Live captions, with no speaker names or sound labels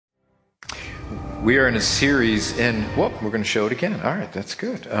We are in a series we're going to show it again. All right, that's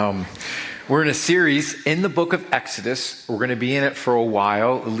good. We're in a series in the book of Exodus. We're going to be in it for a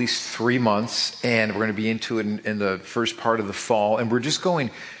while, at least 3 months, and we're going to be into it in the first part of the fall. And we're just going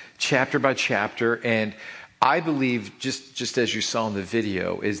chapter by chapter. And I believe, just as you saw in the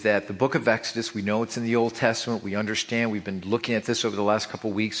video, is that the book of Exodus, we know it's in the Old Testament. We understand, we've been looking at this over the last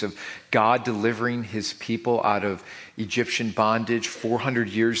couple of weeks of God delivering his people out of Egyptian bondage. 400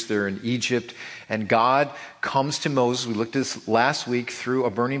 years there in Egypt. And God comes to Moses, we looked at this last week, through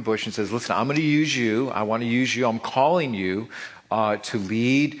a burning bush and says, listen, I'm going to use you. I want to use you. I'm calling you to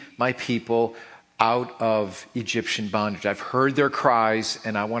lead my people out of Egyptian bondage. I've heard their cries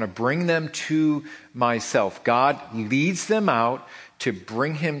and I want to bring them to myself. God leads them out to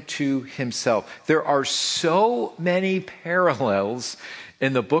bring him to himself. There are so many parallels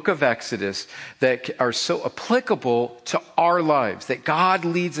in the book of Exodus that are so applicable to our lives, that God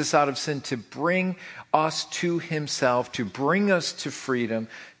leads us out of sin to bring us to himself, to bring us to freedom,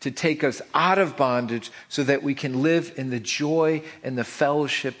 to take us out of bondage so that we can live in the joy and the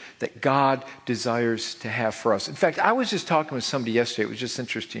fellowship that God desires to have for us. In fact, I was just talking with somebody yesterday. It was just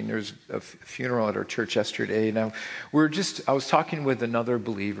interesting. There was a funeral at our church yesterday. And I was talking with another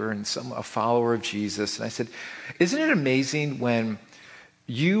believer and a follower of Jesus. And I said, isn't it amazing when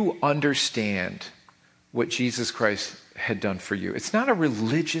you understand what Jesus Christ had done for you? It's not a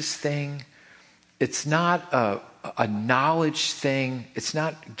religious thing. It's not a knowledge thing. It's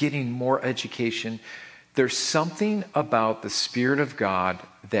not getting more education. There's something about the Spirit of God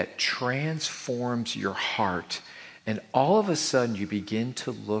that transforms your heart. And all of a sudden, you begin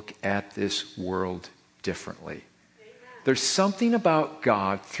to look at this world differently. Amen. There's something about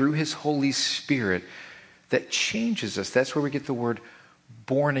God through his Holy Spirit that changes us. That's where we get the word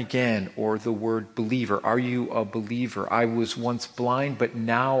born again, or the word believer. Are you a believer? I was once blind, but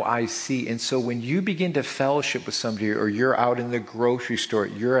now I see. And so when you begin to fellowship with somebody, or you're out in the grocery store,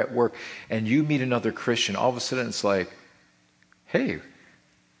 you're at work, and you meet another Christian, all of a sudden it's like, hey,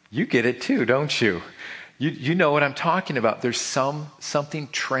 you get it too, don't you? You know what I'm talking about. There's something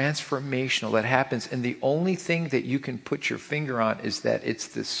transformational that happens, and the only thing that you can put your finger on is that it's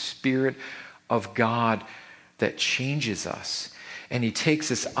the Spirit of God that changes us. And he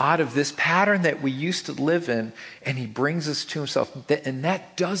takes us out of this pattern that we used to live in, and he brings us to himself. And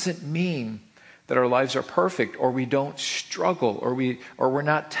that doesn't mean that our lives are perfect, or we don't struggle, or we're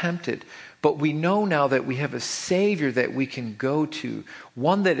not tempted. But we know now that we have a Savior that we can go to,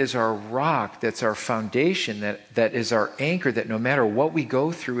 one that is our rock, that's our foundation, that is our anchor, that no matter what we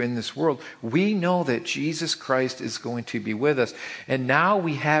go through in this world, we know that Jesus Christ is going to be with us. And now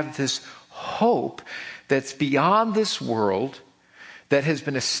we have this hope that's beyond this world, that has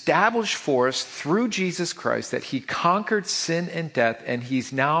been established for us through Jesus Christ, that he conquered sin and death, and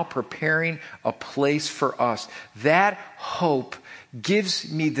he's now preparing a place for us. That hope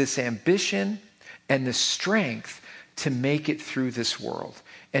gives me this ambition and the strength to make it through this world.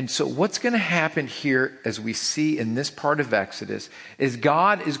 And so what's going to happen here, as we see in this part of Exodus, is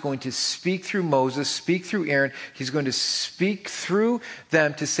God is going to speak through Moses, speak through Aaron. He's going to speak through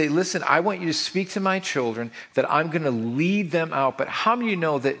them to say, listen, I want you to speak to my children, that I'm going to lead them out. But how many of you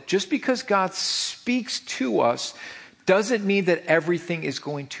know that just because God speaks to us doesn't mean that everything is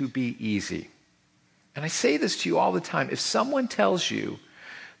going to be easy? And I say this to you all the time. If someone tells you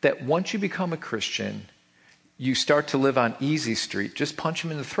that once you become a Christian, you start to live on easy street, just punch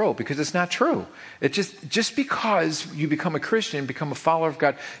them in the throat, because it's not true. It just because you become a Christian, become a follower of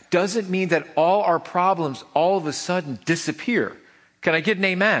God, doesn't mean that all our problems all of a sudden disappear. Can I get an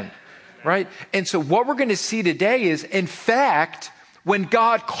amen? Right? And so what we're going to see today is, in fact, when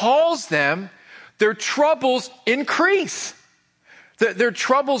God calls them, their troubles increase. Their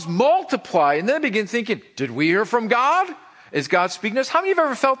troubles multiply. And then they begin thinking, did we hear from God? Is God speaking to us? How many of you have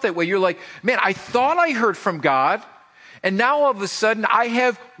ever felt that way? You're like, man, I thought I heard from God, and now all of a sudden I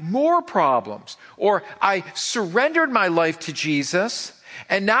have more problems. Or I surrendered my life to Jesus,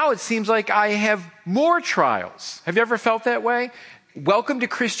 and now it seems like I have more trials. Have you ever felt that way? Welcome to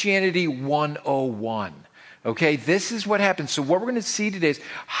Christianity 101. Okay, this is what happens. So what we're going to see today is,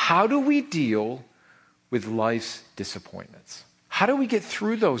 how do we deal with life's disappointments? How do we get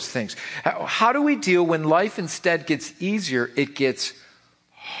through those things? How do we deal when life instead gets easier, it gets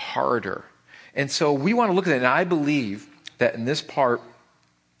harder? And so we want to look at it. And I believe that in this part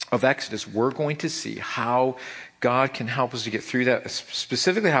of Exodus, we're going to see how God can help us to get through that,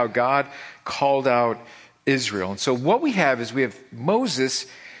 specifically how God called out Israel. And so what we have is we have Moses.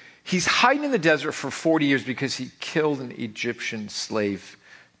 He's hiding in the desert for 40 years because he killed an Egyptian slave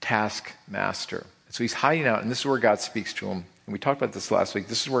taskmaster. So he's hiding out, and this is where God speaks to him. And we talked about this last week.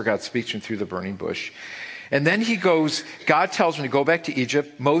 This is where God speaks to him through the burning bush. And then God tells him to go back to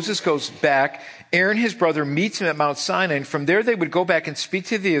Egypt. Moses goes back. Aaron, his brother, meets him at Mount Sinai. And from there, they would go back and speak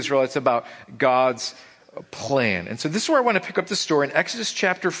to the Israelites about God's plan. And so this is where I want to pick up the story in Exodus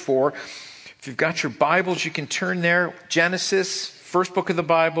chapter 4. If you've got your Bibles, you can turn there. Genesis, first book of the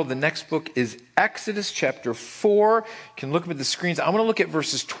Bible. The next book is Exodus chapter 4. You can look up at the screens. I'm going to look at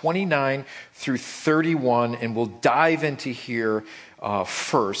verses 29 through 31, and we'll dive into here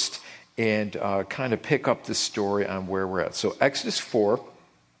first and kind of pick up the story on where we're at. So Exodus 4,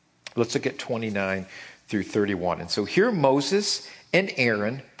 let's look at 29 through 31. And so here Moses and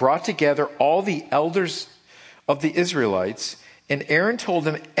Aaron brought together all the elders of the Israelites, and Aaron told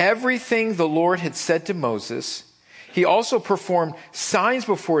them everything the Lord had said to Moses. He also performed signs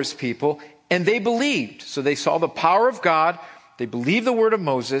before his people, and they believed. So they saw the power of God. They believed the word of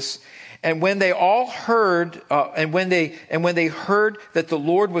Moses. And when they all heard, and when they heard that the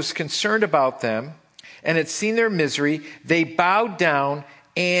Lord was concerned about them and had seen their misery, they bowed down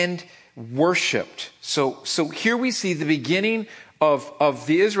and worshipped. So here we see the beginning of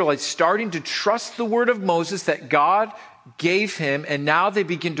the Israelites starting to trust the word of Moses that God gave him, and now they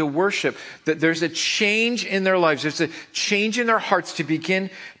begin to worship. That there's a change in their lives. There's a change in their hearts to begin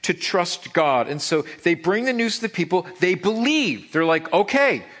to trust God. And so they bring the news to the people. They believe. They're like,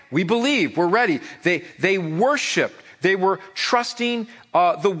 okay, we believe. We're ready. They worshiped. They were trusting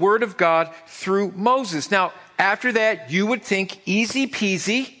the word of God through Moses. Now, after that, you would think easy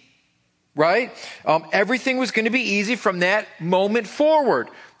peasy, right? Everything was going to be easy from that moment forward.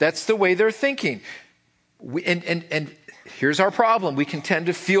 That's the way they're thinking. And here's our problem. We can tend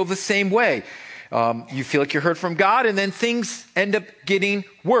to feel the same way. You feel like you heard from God, and then things end up getting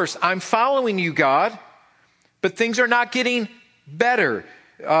worse. I'm following you, God, but things are not getting better.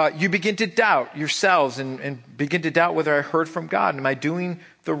 You begin to doubt yourselves and begin to doubt whether I heard from God. Am I doing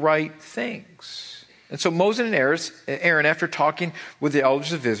the right things? And so Moses and Aaron, after talking with the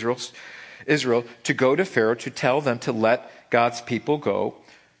elders of Israel, to go to Pharaoh to tell them to let God's people go.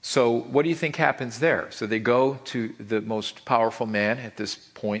 So what do you think happens there? So they go to the most powerful man at this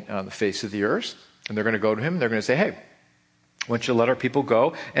point on the face of the earth, and they're going to go to him, and they're going to say, hey, I want you to let our people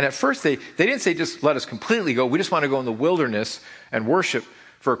go. And at first they didn't say just let us completely go. We just want to go in the wilderness and worship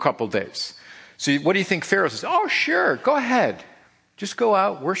for a couple days. So what do you think Pharaoh says? Oh, sure, go ahead. Just go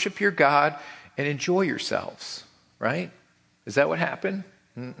out, worship your God, and enjoy yourselves, right? Is that what happened?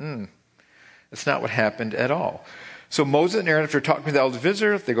 That's not what happened at all. So Moses and Aaron, after talking to the elders of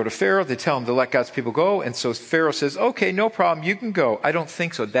Israel, they go to Pharaoh. They tell him to let God's people go. And so Pharaoh says, okay, no problem. You can go. I don't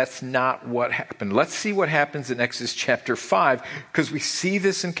think so. That's not what happened. Let's see what happens in Exodus chapter 5, because we see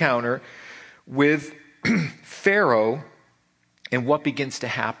this encounter with Pharaoh and what begins to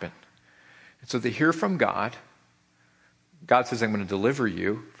happen. And so they hear from God. God says, I'm going to deliver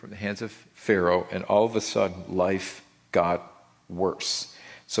you from the hands of Pharaoh. And all of a sudden, life got worse.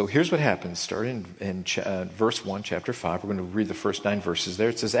 So here's what happens, starting in verse 1, chapter 5. We're going to read the first 9 verses there.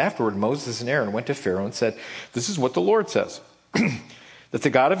 It says, afterward, Moses and Aaron went to Pharaoh and said, this is what the Lord says. That the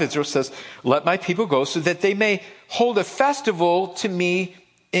God of Israel says, let my people go so that they may hold a festival to me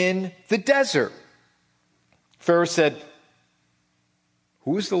in the desert. Pharaoh said,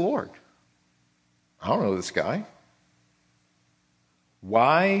 who is the Lord? I don't know this guy.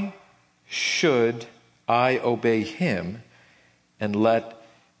 Why should I obey him and let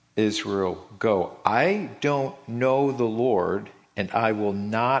Israel go? I don't know the Lord, and I will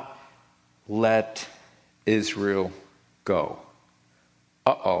not let Israel go.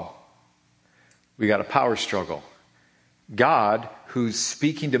 Uh-oh. We got a power struggle. God, who's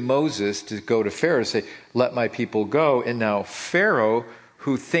speaking to Moses to go to Pharaoh, say, let my people go. And now Pharaoh,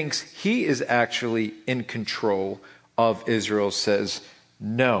 who thinks he is actually in control of Israel, says,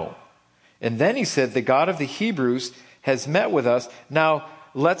 no. And then he said, the God of the Hebrews has met with us. Now,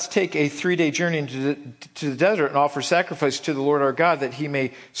 let's take a 3-day journey into the desert and offer sacrifice to the Lord our God that he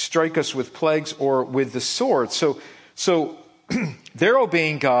may strike us with plagues or with the sword. So they're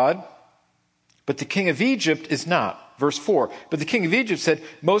obeying God, but the king of Egypt is not. Verse 4, but the king of Egypt said,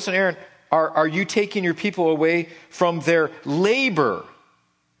 Moses and Aaron, are you taking your people away from their labor?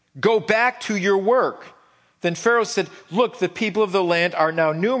 Go back to your work. Then Pharaoh said, look, the people of the land are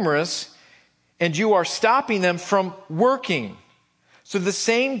now numerous, and you are stopping them from working. So the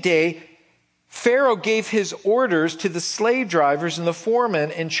same day, Pharaoh gave his orders to the slave drivers and the foremen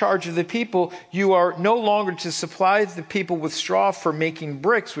in charge of the people. You are no longer to supply the people with straw for making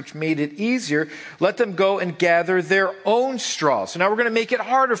bricks, which made it easier. Let them go and gather their own straw. So now we're going to make it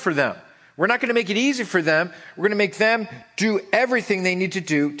harder for them. We're not going to make it easy for them. We're going to make them do everything they need to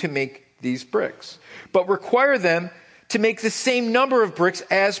do to make these bricks. But require them to make the same number of bricks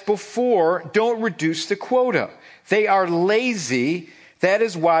as before. Don't reduce the quota. They are lazy. That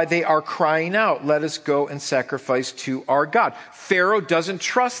is why they are crying out, let us go and sacrifice to our God. Pharaoh doesn't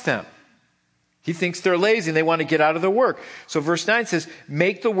trust them. He thinks they're lazy and they want to get out of the work. So verse 9 says,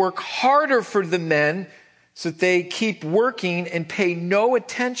 make the work harder for the men so that they keep working and pay no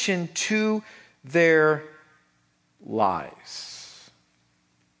attention to their lives.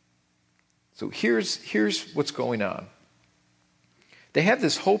 So here's what's going on. They have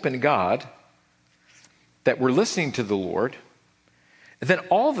this hope in God that we're listening to the Lord, and then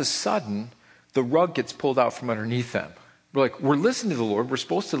all of a sudden, the rug gets pulled out from underneath them. We're listening to the Lord, we're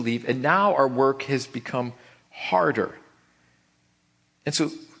supposed to leave, and now our work has become harder. And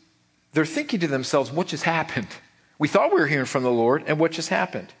so they're thinking to themselves, what just happened? We thought we were hearing from the Lord, and what just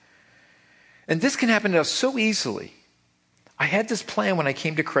happened? And this can happen to us so easily. I had this plan when I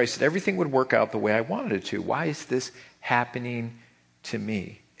came to Christ that everything would work out the way I wanted it to. Why is this happening to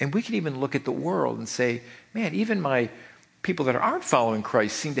me? And we can even look at the world and say, man, even my people that aren't following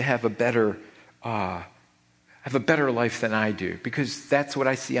Christ seem to have a better life than I do, because that's what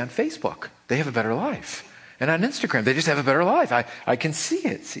I see on Facebook. They have a better life. And on Instagram, they just have a better life. I can see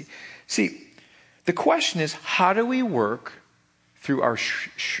it. See, the question is, how do we work through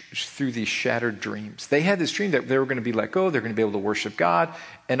through these shattered dreams? They had this dream that they were going to be let go, they're going to be able to worship God,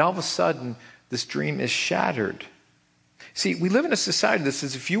 and all of a sudden, this dream is shattered. See, we live in a society that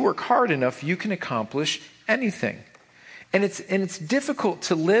says if you work hard enough, you can accomplish anything. And it's difficult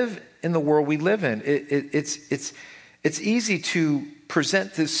to live in the world we live in. It's easy to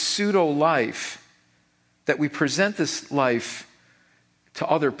present this pseudo life, that we present this life to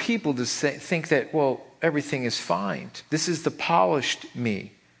other people to think that, well, everything is fine. This is the polished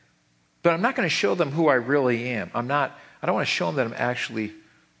me. But I'm not going to show them who I really am. I don't want to show them that I'm actually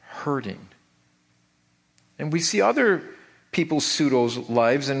hurting. And we see other people's pseudo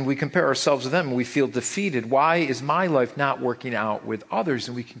lives and we compare ourselves to them and we feel defeated. Why is my life not working out with others?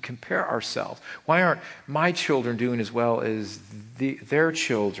 And we can compare ourselves. Why aren't my children doing as well as their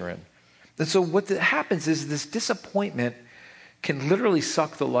children? And so what happens is this disappointment can literally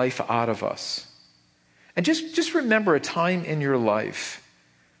suck the life out of us. And just remember a time in your life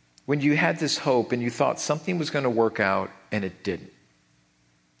when you had this hope and you thought something was going to work out and it didn't.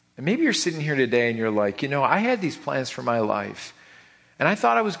 And maybe you're sitting here today and you're like, I had these plans for my life. And I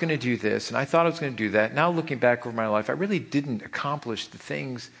thought I was going to do this and I thought I was going to do that. Now looking back over my life, I really didn't accomplish the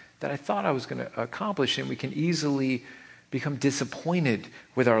things that I thought I was going to accomplish. And we can easily become disappointed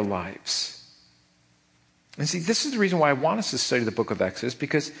with our lives. And see, this is the reason why I want us to study the book of Exodus,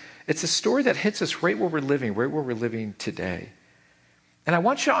 because it's a story that hits us right where we're living today. And I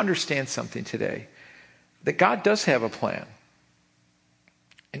want you to understand something today, that God does have a plan.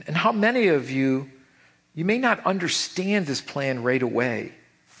 And how many of you may not understand this plan right away.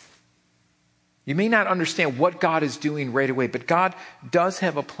 You may not understand what God is doing right away, but God does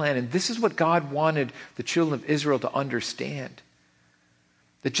have a plan. And this is what God wanted the children of Israel to understand.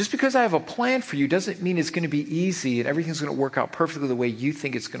 That just because I have a plan for you doesn't mean it's going to be easy and everything's going to work out perfectly the way you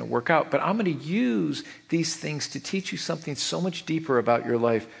think it's going to work out. But I'm going to use these things to teach you something so much deeper about your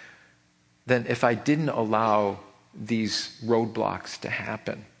life than if I didn't allow these roadblocks to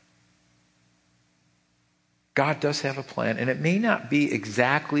happen. God does have a plan, and it may not be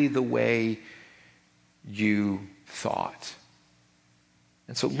exactly the way you thought.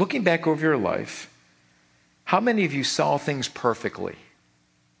 And so looking back over your life, how many of you saw things perfectly?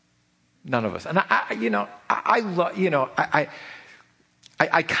 None of us. And I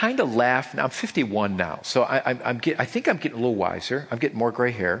kind of laugh. I'm 51 now, so I think I'm getting a little wiser. I'm getting more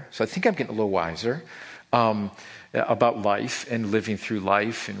gray hair, so I think I'm getting a little wiser about life and living through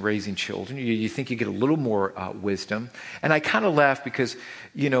life and raising children. You think you get a little more wisdom. And I kind of laugh because,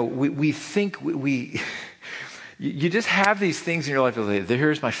 we think you just have these things in your life.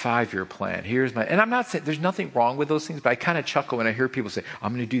 Here's my 5-year plan. And I'm not saying there's nothing wrong with those things, but I kind of chuckle when I hear people say,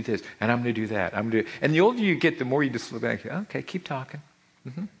 I'm going to do this and I'm going to do that. And the older you get, the more you just look back, okay, keep talking.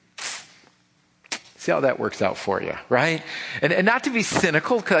 Mm-hmm. See how that works out for you, right? And not to be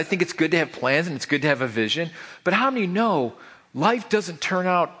cynical, because I think it's good to have plans and it's good to have a vision. But how many know life doesn't turn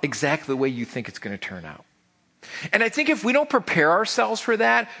out exactly the way you think it's going to turn out? And I think if we don't prepare ourselves for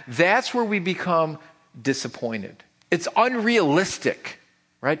that, that's where we become disappointed. It's unrealistic,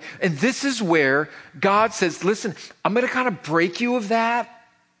 right? And this is where God says, listen, I'm going to kind of break you of that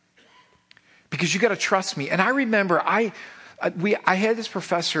because you got to trust me. And I remember I had this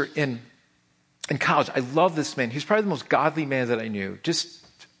professor in college. I love this man. He's probably the most godly man that I knew. Just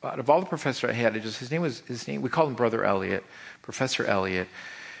out of all the professors I had, his name, we called him Brother Elliot, Professor Elliot.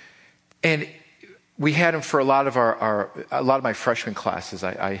 And we had him for a lot of my freshman classes.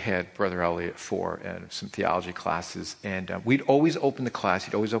 I had Brother Elliot for and some theology classes, and we'd always open the class.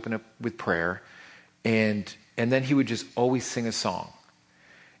 He'd always open up with prayer, and then he would just always sing a song,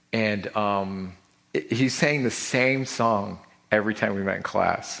 and he sang the same song every time we met in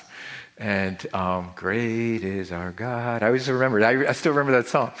class. And great is our God. I always remember it. I still remember that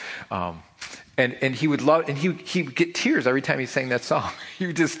song. And he would love, and he would get tears every time he sang that song. You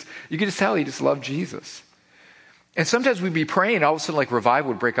could just tell he just loved Jesus. And sometimes we'd be praying, all of a sudden like revival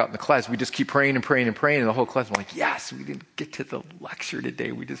would break out in the class. We just keep praying and praying and praying, and the whole class was like, yes, we didn't get to the lecture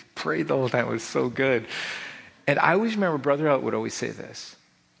today. We just prayed the whole time. It was so good. And I always remember Brother Elliot would always say this.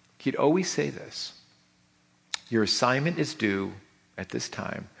 He'd always say this. Your assignment is due at this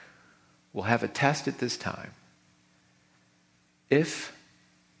time. We'll have a test at this time. If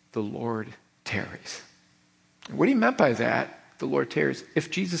the Lord tarries. What he meant by that, the Lord tarries, if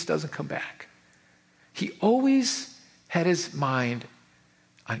Jesus doesn't come back. He always had his mind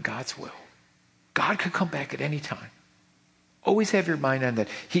on God's will. God could come back at any time. Always have your mind on that.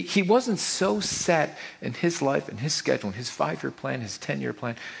 He wasn't so set in his life and his schedule, and his 5-year plan, his 10-year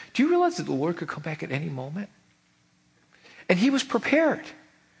plan. Do you realize that the Lord could come back at any moment? And he was prepared.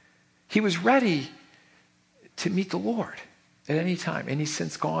 He was ready to meet the Lord at any time. And he's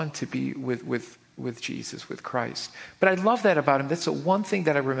since gone to be with Jesus, with Christ. But I love that about him. That's the one thing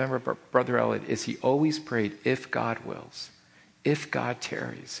that I remember about Brother Elliot is he always prayed, if God wills, if God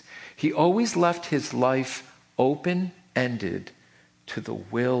tarries. He always left his life open-ended to the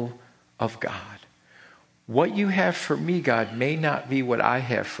will of God. What you have for me, God, may not be what I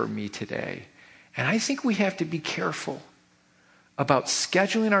have for me today. And I think we have to be careful about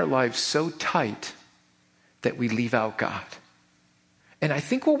scheduling our lives so tight that we leave out God. And I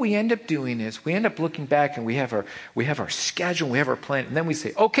think what we end up doing is we end up looking back and we have our schedule, we have our plan, and then we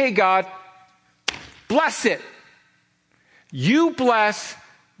say, okay, God, bless it. You bless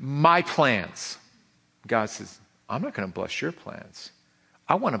my plans. God says, I'm not going to bless your plans.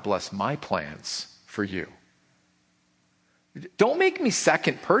 I want to bless my plans for you. Don't make me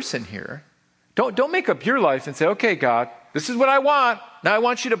second person here. Don't make up your life and say, okay, God, this is what I want. Now I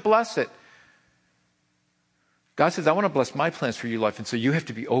want you to bless it. God says, I want to bless my plans for your life. And so you have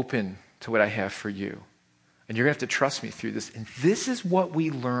to be open to what I have for you. And you're going to have to trust me through this. And this is what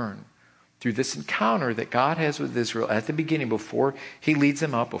we learn through this encounter that God has with Israel at the beginning, before he leads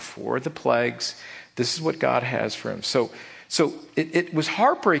them up, before the plagues. This is what God has for him. So it was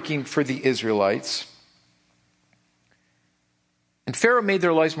heartbreaking for the Israelites. And Pharaoh made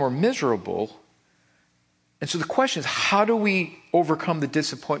their lives more miserable. And so the question is, how do we overcome the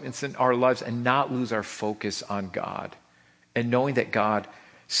disappointments in our lives and not lose our focus on God and knowing that God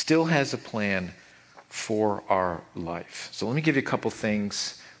still has a plan for our life? So let me give you a couple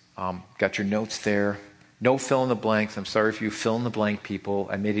things. Got your notes there. No fill in the blanks. I'm sorry if you fill in the blank people.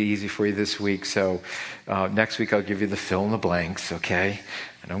 I made it easy for you this week. So next week I'll give you the fill in the blanks, okay?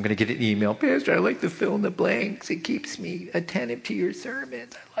 And I'm going to get an email. Pastor, I like the fill in the blanks. It keeps me attentive to your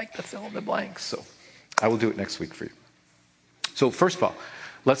sermons. I like the fill in the blanks. So I will do it next week for you. So first of all,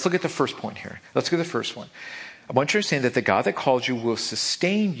 let's look at the first point here. Let's look at the first one. I want you to understand that the God that calls you will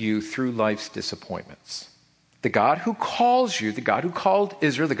sustain you through life's disappointments. The God who calls you, the God who called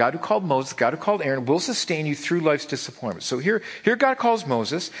Israel, the God who called Moses, the God who called Aaron, will sustain you through life's disappointments. So here God calls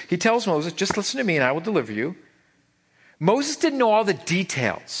Moses. He tells Moses, just listen to me and I will deliver you. Moses didn't know all the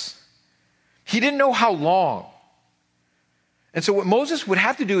details. He didn't know how long. And so what Moses would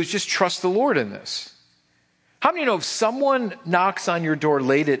have to do is just trust the Lord in this. How many know if someone knocks on your door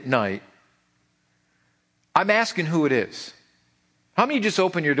late at night, I'm asking who it is? How many just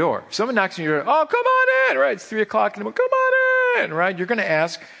open your door? If someone knocks on your door, oh, come on in, right? It's 3 o'clock in the morning, come on in, right? You're going to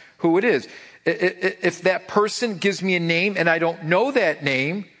ask who it is. If that person gives me a name and I don't know that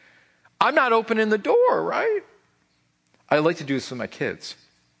name, I'm not opening the door, right? I like to do this with my kids.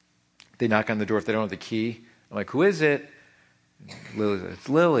 They knock on the door if they don't have the key. I'm like, who is it? Lily, it's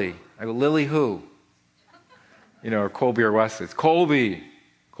Lily. I go, Lily who? Or Colby or Wesley. It's Colby.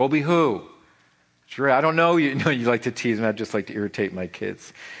 Colby who? Sure, I don't know. You like to tease me. I just like to irritate my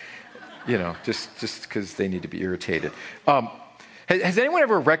kids. Just because they need to be irritated. Has anyone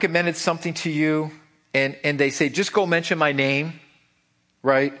ever recommended something to you and they say, just go mention my name,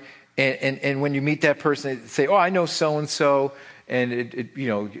 right? And when you meet that person, they say, oh, I know so-and-so, and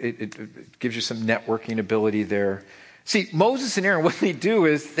it gives you some networking ability there. See, Moses and Aaron, what they do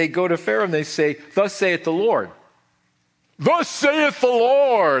is they go to Pharaoh and they say, thus saith the Lord. Thus saith the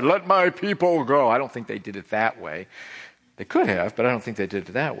Lord, let my people go. I don't think they did it that way. They could have, but I don't think they did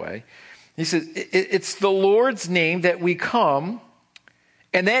it that way. He says, it's the Lord's name that we come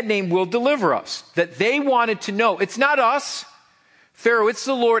and that name will deliver us. That they wanted to know. It's not us, Pharaoh, it's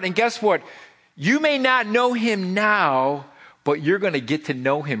the Lord. And guess what? You may not know him now, but you're going to get to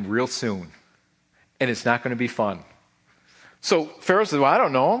know him real soon. And it's not going to be fun. So Pharaoh says, well, I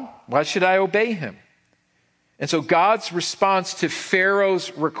don't know him. Why should I obey him? And so God's response to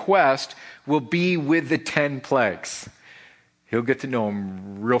Pharaoh's request will be with the 10 plagues. He'll get to know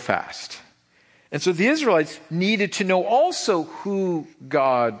him real fast. And so the Israelites needed to know also who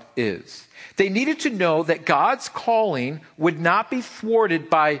God is. They needed to know that God's calling would not be thwarted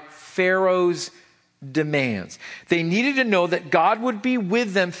by Pharaoh's demands. They needed to know that God would be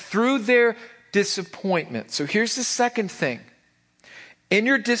with them through their disappointment. So here's the second thing. In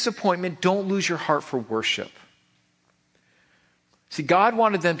your disappointment, don't lose your heart for worship. See, God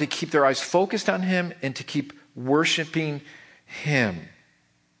wanted them to keep their eyes focused on him and to keep worshiping him.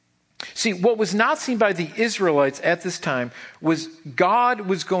 See, what was not seen by the Israelites at this time was God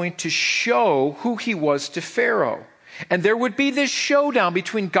was going to show who he was to Pharaoh. And there would be this showdown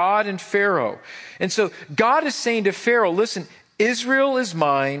between God and Pharaoh. And so God is saying to Pharaoh, listen, Israel is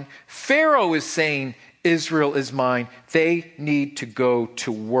mine. Pharaoh is saying, Israel is mine. They need to go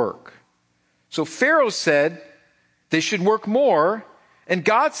to work. So Pharaoh said they should work more. And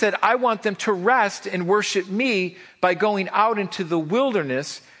God said, I want them to rest and worship me by going out into the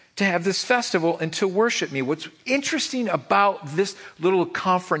wilderness to have this festival and to worship me. What's interesting about this little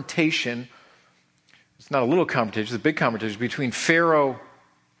confrontation, it's not a little confrontation, it's a big confrontation between Pharaoh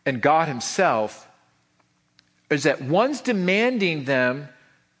and God himself, is that one's demanding them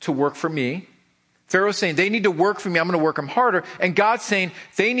to work for me. Pharaoh's saying they need to work for me, I'm going to work them harder. And God's saying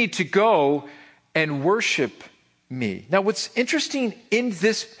they need to go and worship me. Now what's interesting in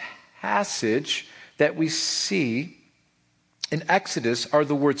this passage that we see in Exodus are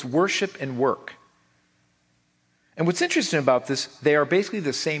the words worship and work. And what's interesting about this, they are basically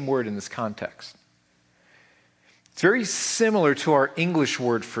the same word in this context. It's very similar to our English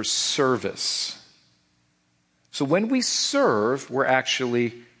word for service. So when we serve, we're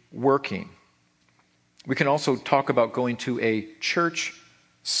actually working. We can also talk about going to a church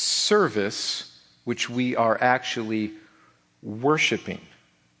service, which we are actually worshiping.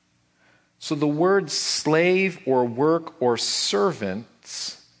 So the words slave or work or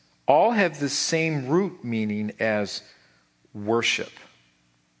servants all have the same root meaning as worship.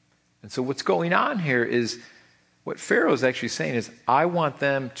 And so what's going on here is what Pharaoh is actually saying is, I want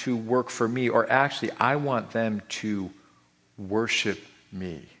them to work for me, or actually I want them to worship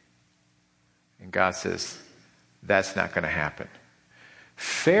me. And God says, that's not going to happen.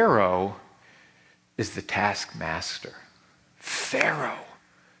 Pharaoh is the taskmaster. Pharaoh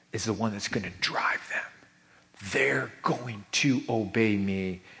is the one that's going to drive them. They're going to obey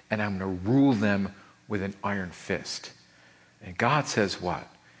me, and I'm going to rule them with an iron fist. And God says what?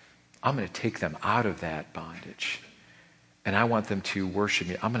 I'm going to take them out of that bondage, and I want them to worship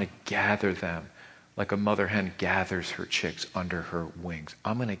me. I'm going to gather them like a mother hen gathers her chicks under her wings.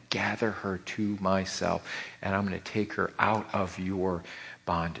 I'm going to gather her to myself, and I'm going to take her out of your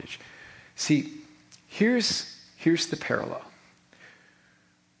bondage. See, here's the parallel.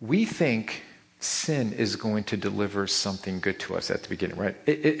 We think sin is going to deliver something good to us at the beginning, right?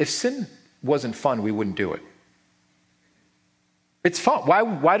 If sin wasn't fun, we wouldn't do it. It's fun.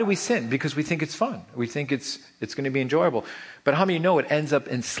 Why do we sin? Because we think it's fun. We think it's going to be enjoyable. But how many know it ends up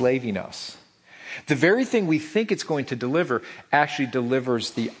enslaving us? The very thing we think it's going to deliver actually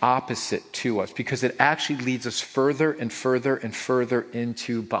delivers the opposite to us, because it actually leads us further and further and further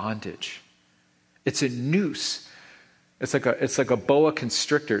into bondage. It's a noose. It's like a boa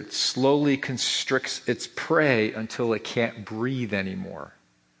constrictor. It slowly constricts its prey until it can't breathe anymore.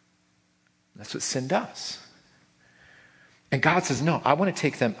 That's what sin does. And God says, no, I want to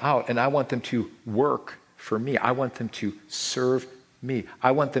take them out, and I want them to work for me. I want them to serve me.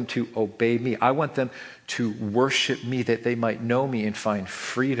 I want them to obey me. I want them to worship me, that they might know me and find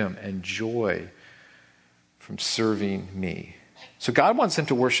freedom and joy from serving me. So God wants them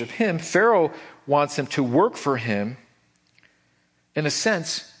to worship him. Pharaoh wants them to work for him. In a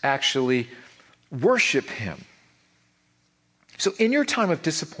sense, actually worship him. So in your time of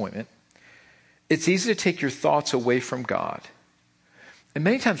disappointment, it's easy to take your thoughts away from God. And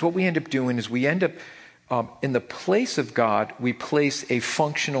many times what we end up doing is we end up, in the place of God, we place a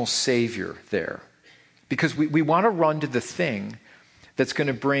functional savior there. Because we want to run to the thing that's going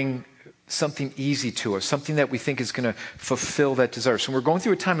to bring something easy to us, something that we think is going to fulfill that desire. So when we're going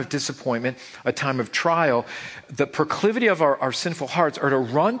through a time of disappointment, a time of trial, the proclivity of our sinful hearts are to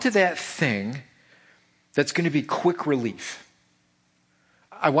run to that thing that's going to be quick relief.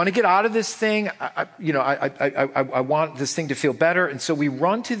 I want to get out of this thing. I want this thing to feel better. And so we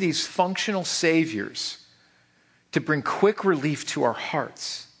run to these functional saviors to bring quick relief to our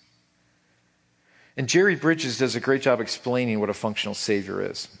hearts. And Jerry Bridges does a great job explaining what a functional savior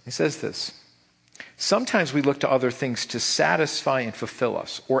is. He says this: sometimes we look to other things to satisfy and fulfill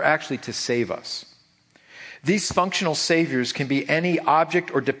us, or actually to save us. These functional saviors can be any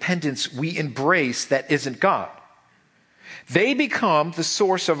object or dependence we embrace that isn't God. They become the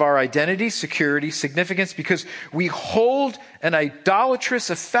source of our identity, security, significance, because we hold an idolatrous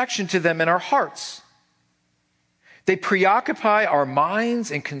affection to them in our hearts. They preoccupy our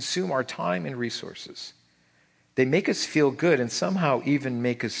minds and consume our time and resources. They make us feel good and somehow even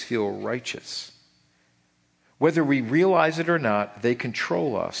make us feel righteous. Whether we realize it or not, they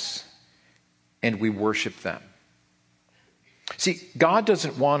control us and we worship them. See, God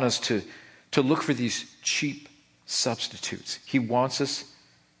doesn't want us to look for these cheap substitutes. He wants us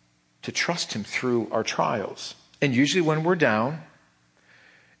to trust him through our trials. And usually when we're down,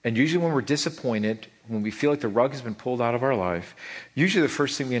 and usually when we're disappointed, when we feel like the rug has been pulled out of our life, usually the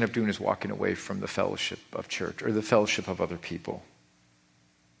first thing we end up doing is walking away from the fellowship of church or the fellowship of other people.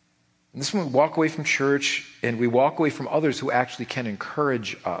 And this is when we walk away from church and we walk away from others who actually can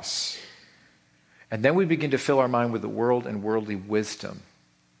encourage us. And then we begin to fill our mind with the world and worldly wisdom.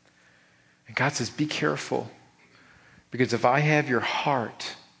 And God says, be careful. Because if I have your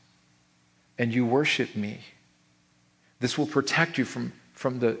heart and you worship me, this will protect you from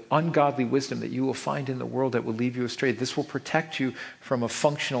the ungodly wisdom that you will find in the world that will lead you astray. This will protect you from a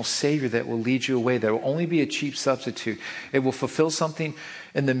functional savior that will lead you away, that will only be a cheap substitute. It will fulfill something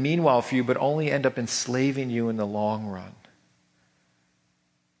in the meanwhile for you, but only end up enslaving you in the long run.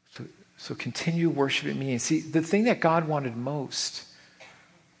 So continue worshiping me. And see, the thing that God wanted most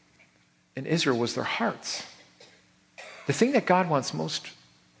in Israel was their hearts. The thing that God wants most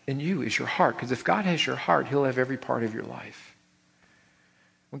in you is your heart. Because if God has your heart, he'll have every part of your life.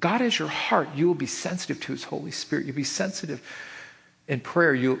 When God has your heart, you will be sensitive to his Holy Spirit. You'll be sensitive in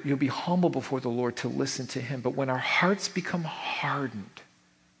prayer. You'll be humble before the Lord to listen to him. But when our hearts become hardened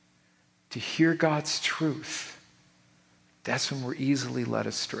to hear God's truth, that's when we're easily led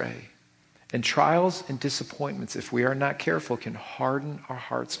astray. And trials and disappointments, if we are not careful, can harden our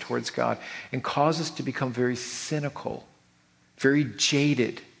hearts towards God and cause us to become very cynical, very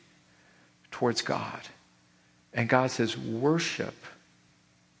jaded towards God. And God says, worship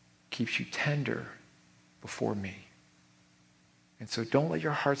keeps you tender before me. And so don't let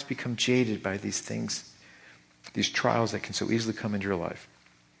your hearts become jaded by these things, these trials that can so easily come into your life.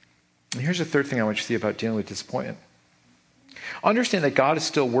 And here's the third thing I want you to see about dealing with disappointment. Understand that God is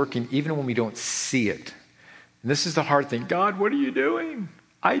still working even when we don't see it. And this is the hard thing. God, what are you doing?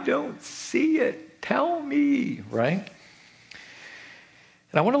 I don't see it. Tell me, right?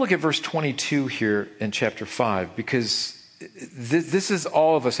 And I want to look at verse 22 here in chapter 5 because this is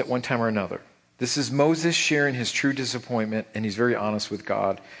all of us at one time or another. This is Moses sharing his true disappointment, and he's very honest with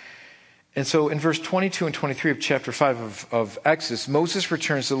God. And so in verse 22 and 23 of chapter 5 of Exodus, Moses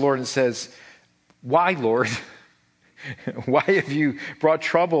returns to the Lord and says, why, Lord? Why have you brought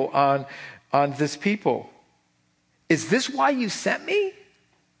trouble on this people? Is this why you sent me?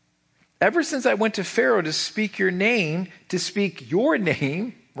 Ever since I went to Pharaoh to speak your name,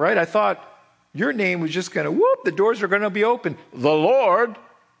 right? I thought your name was just going to, the doors are going to be open. The Lord,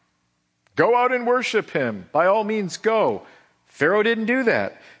 go out and worship him. By all means, go. Pharaoh didn't do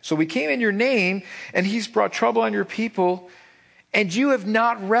that. So we came in your name, and he's brought trouble on your people, and you have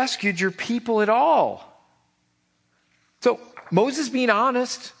not rescued your people at all. So Moses being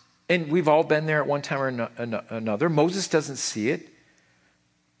honest, and we've all been there at one time or another. Moses doesn't see it.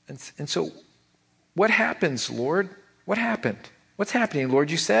 And so what happens, Lord? What happened? What's happening,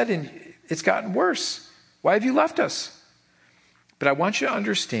 Lord? You said, and it's gotten worse. Why have you left us? But I want you to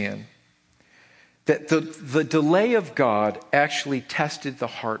understand that the delay of God actually tested the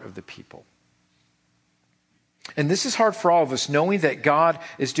heart of the people. And this is hard for all of us, knowing that God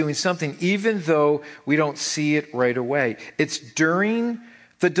is doing something, even though we don't see it right away. It's during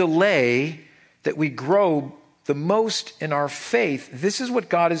the delay that we grow the most in our faith. This is what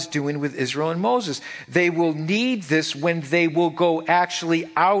God is doing with Israel and Moses. They will need this when they will go actually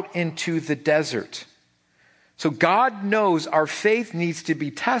out into the desert. So God knows our faith needs to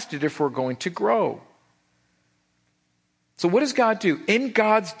be tested if we're going to grow. So what does God do? In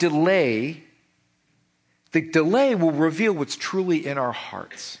God's delay, the delay will reveal what's truly in our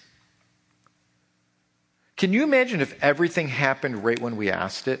hearts. Can you imagine if everything happened right when we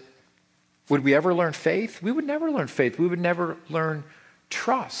asked it? Would we ever learn faith? We would never learn faith. We would never learn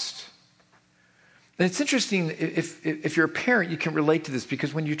trust. And it's interesting, if you're a parent, you can relate to this,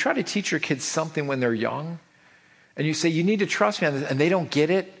 because when you try to teach your kids something when they're young, and you say, you need to trust me on this, and they don't get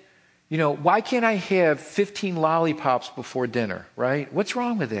it, why can't I have 15 lollipops before dinner, right? What's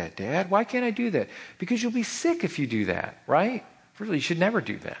wrong with that, Dad? Why can't I do that? Because you'll be sick if you do that, right? First of all, you should never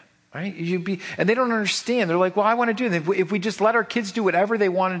do that, right? And they don't understand. They're like, well, I want to do it. If we just let our kids do whatever they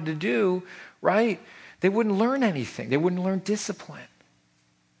wanted to do, right, they wouldn't learn anything. They wouldn't learn discipline.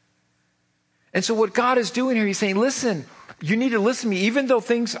 And so what God is doing here, he's saying, listen, you need to listen to me. Even though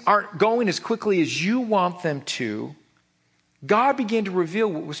things aren't going as quickly as you want them to, God began to reveal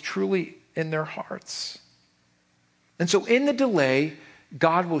what was truly in their hearts. And so in the delay,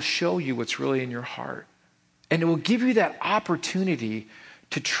 God will show you what's really in your heart. And it will give you that opportunity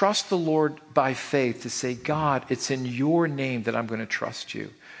to trust the Lord by faith, to say, God, it's in your name that I'm going to trust you,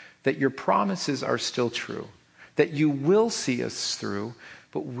 that your promises are still true, that you will see us through,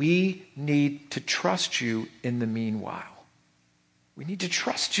 but we need to trust you in the meanwhile. We need to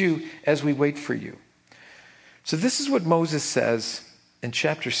trust you as we wait for you. So this is what Moses says in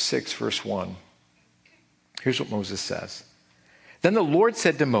chapter 6, verse 1. Here's what Moses says. Then the Lord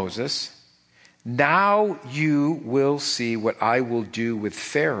said to Moses, now you will see what I will do with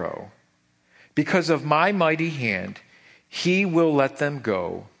Pharaoh. Because of my mighty hand, he will let them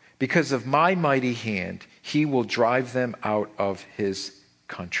go. Because of my mighty hand, he will drive them out of his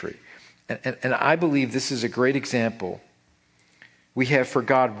country. And I believe this is a great example we have for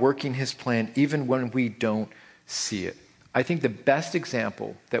God working his plan even when we don't see it. I think the best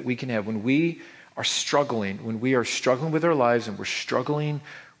example that we can have when we are struggling with our lives and we're struggling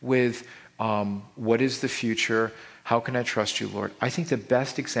with what is the future, how can I trust you, Lord? I think the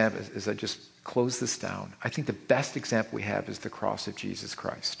best example, as I just close this down, I think the best example we have is the cross of Jesus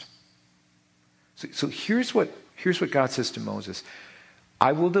Christ. So here's what God says to Moses.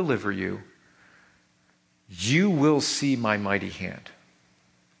 I will deliver you. You will see my mighty hand.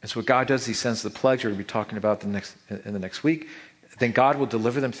 And so what God does, he sends the plagues we're going to be talking about in the next week. Then God will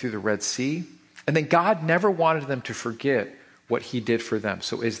deliver them through the Red Sea. And then God never wanted them to forget what he did for them.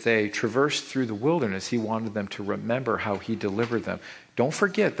 So as they traversed through the wilderness, he wanted them to remember how he delivered them. Don't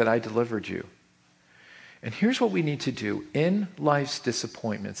forget that I delivered you. And here's what we need to do. In life's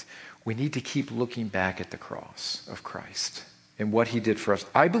disappointments, we need to keep looking back at the cross of Christ and what he did for us.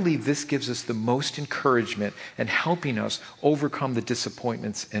 I believe this gives us the most encouragement and helping us overcome the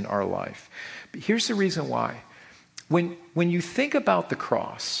disappointments in our life. But here's the reason why. When you think about the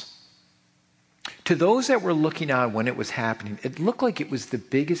cross, to those that were looking on when it was happening, it looked like it was the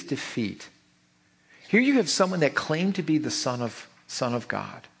biggest defeat. Here you have someone that claimed to be the Son of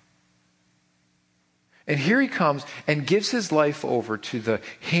God. And here he comes and gives his life over to the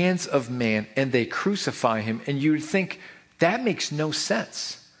hands of man, and they crucify him. And you would think, that makes no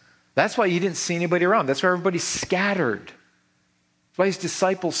sense. That's why you didn't see anybody around. That's why everybody scattered. That's why his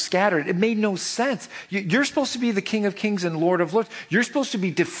disciples scattered. It made no sense. You're supposed to be the King of Kings and Lord of Lords. You're supposed to be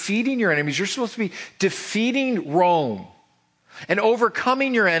defeating your enemies. You're supposed to be defeating Rome and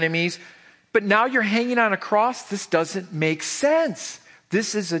overcoming your enemies. But now you're hanging on a cross. This doesn't make sense.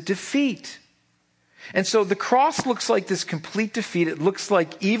 This is a defeat. And so the cross looks like this complete defeat. It looks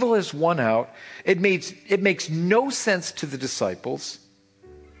like evil has won out. It makes no sense to the disciples.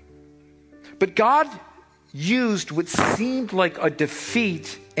 But God used what seemed like a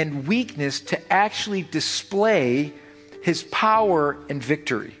defeat and weakness to actually display his power and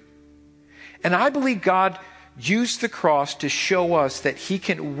victory. And I believe God used the cross to show us that he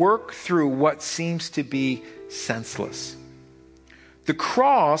can work through what seems to be senseless. The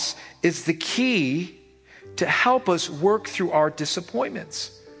cross is the key to help us work through our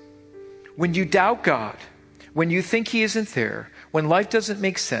disappointments. When you doubt God, when you think he isn't there, when life doesn't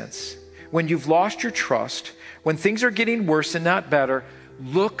make sense, when you've lost your trust, when things are getting worse and not better,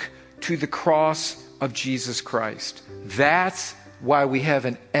 look to the cross of Jesus Christ. That's why we have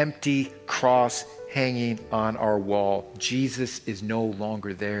an empty cross hanging on our wall. Jesus is no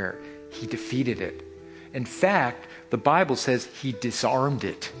longer there. He defeated it. In fact, the Bible says he disarmed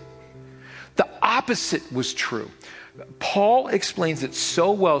it. The opposite was true. Paul explains it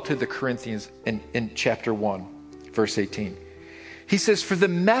so well to the Corinthians in chapter 1, verse 18. He says, for the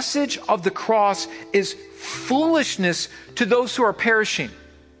message of the cross is foolishness to those who are perishing.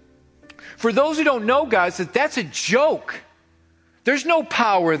 For those who don't know, guys, that's a joke. There's no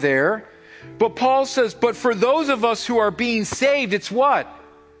power there. But Paul says, but for those of us who are being saved, it's what?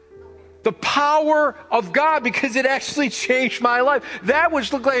 The power of God, because it actually changed my life. That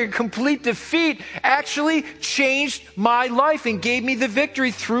which looked like a complete defeat actually changed my life and gave me the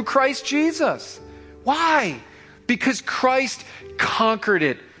victory through Christ Jesus. Why? Because Christ conquered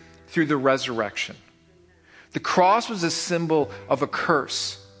it through the resurrection. The cross was a symbol of a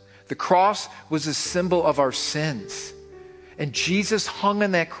curse. The cross was a symbol of our sins. And Jesus hung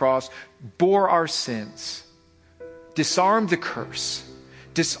on that cross, bore our sins, disarmed the curse,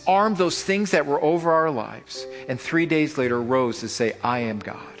 disarmed those things that were over our lives, and 3 days later rose to say, I am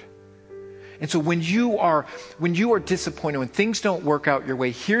God. And so when you are disappointed, when things don't work out your way,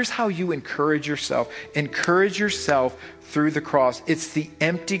 here's how you encourage yourself. Encourage yourself through the cross. It's the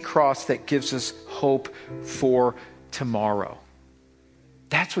empty cross that gives us hope for tomorrow.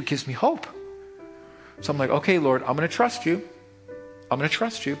 That's what gives me hope. So I'm like, okay, Lord, I'm going to trust you. I'm going to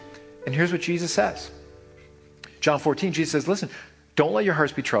trust you. And here's what Jesus says. John 14, Jesus says, listen, don't let your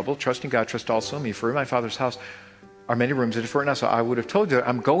hearts be troubled. Trust in God, trust also in me. For in my Father's house are many rooms, and if it were not so, I would have told you,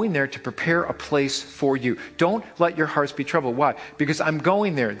 I'm going there to prepare a place for you. Don't let your hearts be troubled. Why? Because I'm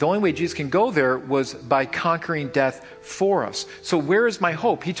going there. The only way Jesus can go there was by conquering death for us. So where is my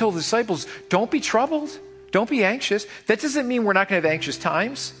hope? He told the disciples, don't be troubled. Don't be anxious. That doesn't mean we're not going to have anxious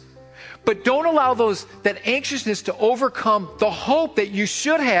times. But don't allow that anxiousness to overcome the hope that you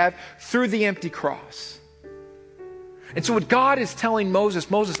should have through the empty cross. And so what God is telling Moses,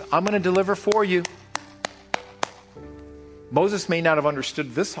 I'm going to deliver for you. Moses may not have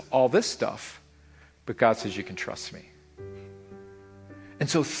understood all this stuff, but God says you can trust me. And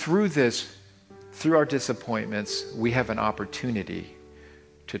so through our disappointments, we have an opportunity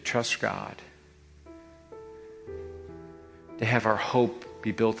to trust God, to have our hope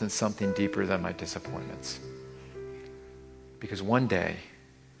be built in something deeper than my disappointments. Because one day,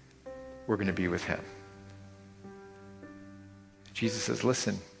 we're going to be with him. Jesus says,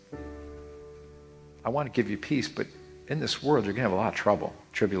 listen, I want to give you peace, but in this world, you're going to have a lot of trouble,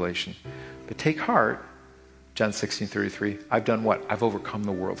 tribulation. But take heart, John 16:33, I've done what? I've overcome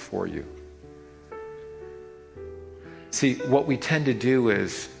the world for you. See, what we tend to do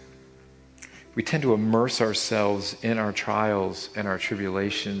is we tend to immerse ourselves in our trials and our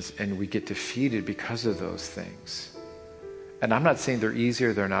tribulations, and we get defeated because of those things. And I'm not saying they're easy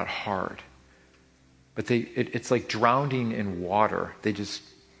or they're not hard, but it's like drowning in water. They just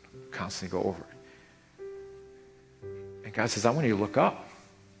constantly go over it. And God says, I want you to look up,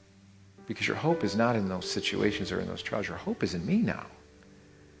 because your hope is not in those situations or in those trials. Your hope is in me now.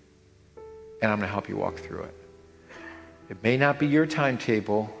 And I'm going to help you walk through it. It may not be your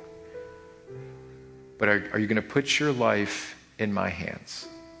timetable, but are you going to put your life in my hands?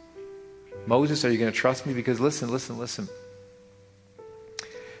 Moses, are you going to trust me? Because listen.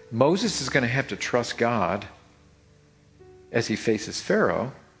 Moses is going to have to trust God as he faces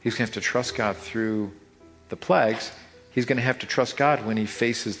Pharaoh. He's going to have to trust God through the plagues. He's going to have to trust God when he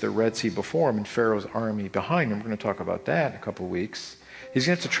faces the Red Sea before him and Pharaoh's army behind him. We're going to talk about that in a couple of weeks. He's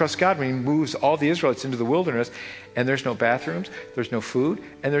going to have to trust God when he moves all the Israelites into the wilderness and there's no bathrooms, there's no food,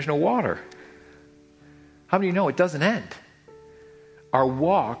 and there's no water. How many of you know it doesn't end? Our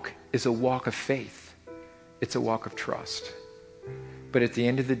walk is a walk of faith. It's a walk of trust. But at the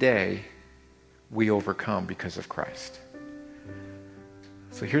end of the day, we overcome because of Christ.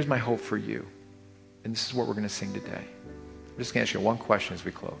 So here's my hope for you. And this is what we're going to sing today. I'm just going to ask you one question as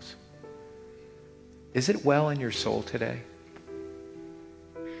we close. Is it well in your soul today?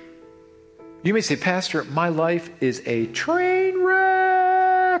 You may say, Pastor, my life is a train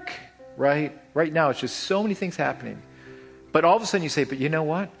wreck. Right? Right now, it's just so many things happening. But all of a sudden you say, but you know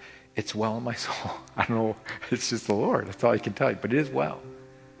what? It's well in my soul. I don't know. It's just the Lord. That's all I can tell you. But it is well.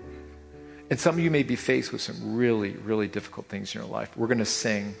 And some of you may be faced with some really, really difficult things in your life. We're going to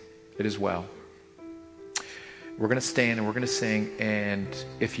sing, It Is Well. We're going to stand and we're going to sing. And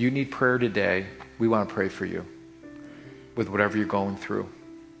if you need prayer today, we want to pray for you with whatever you're going through.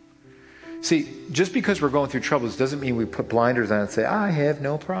 See, just because we're going through troubles doesn't mean we put blinders on and say, I have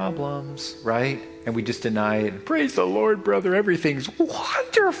no problems, right? And we just deny it. Praise the Lord, brother. Everything's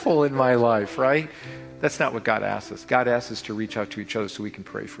wonderful in my life, right? That's not what God asks us. God asks us to reach out to each other so we can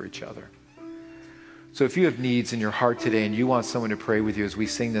pray for each other. So if you have needs in your heart today and you want someone to pray with you as we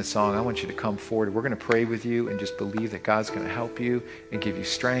sing this song, I want you to come forward. We're going to pray with you and just believe that God's going to help you and give you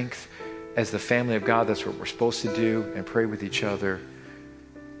strength. As the family of God, that's what we're supposed to do, and pray with each other.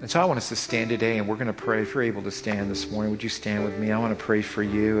 And so I want us to stand today, and we're going to pray. If you're able to stand this morning, would you stand with me? I want to pray for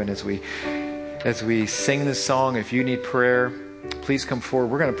you. And as we sing this song, if you need prayer, please come forward.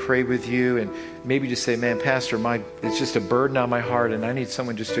 We're going to pray with you, and maybe just say, man, Pastor, it's just a burden on my heart, and I need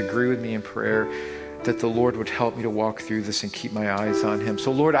someone just to agree with me in prayer that the Lord would help me to walk through this and keep my eyes on him.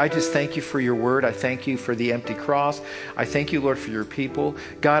 So Lord, I just thank you for your word. I thank you for the empty cross. I thank you, Lord, for your people.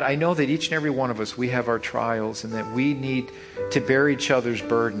 God, I know that each and every one of us, we have our trials and that we need to bear each other's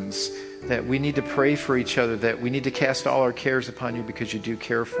burdens. that we need to pray for each other, that we need to cast all our cares upon you because you do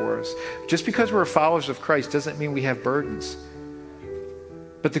care for us. Just because we're followers of Christ doesn't mean we have burdens.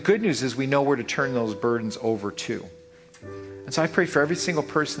 But the good news is we know where to turn those burdens over to. And so I pray for every single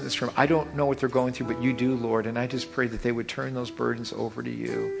person in this room. I don't know what they're going through, but you do, Lord. And I just pray that they would turn those burdens over to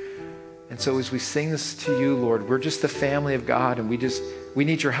you. And so as we sing this to you, Lord, we're just the family of God, and we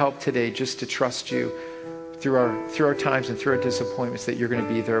need your help today just to trust you through our times and through our disappointments, that you're going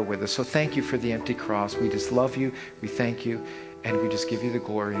to be there with us. So thank you for the empty cross. We just love you. We thank you. And we just give you the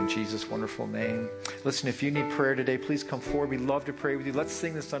glory in Jesus' wonderful name. Listen, if you need prayer today, please come forward. We'd love to pray with you. Let's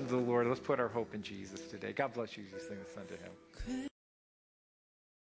sing this unto the Lord. Let's put our hope in Jesus today. God bless you as you sing this unto him.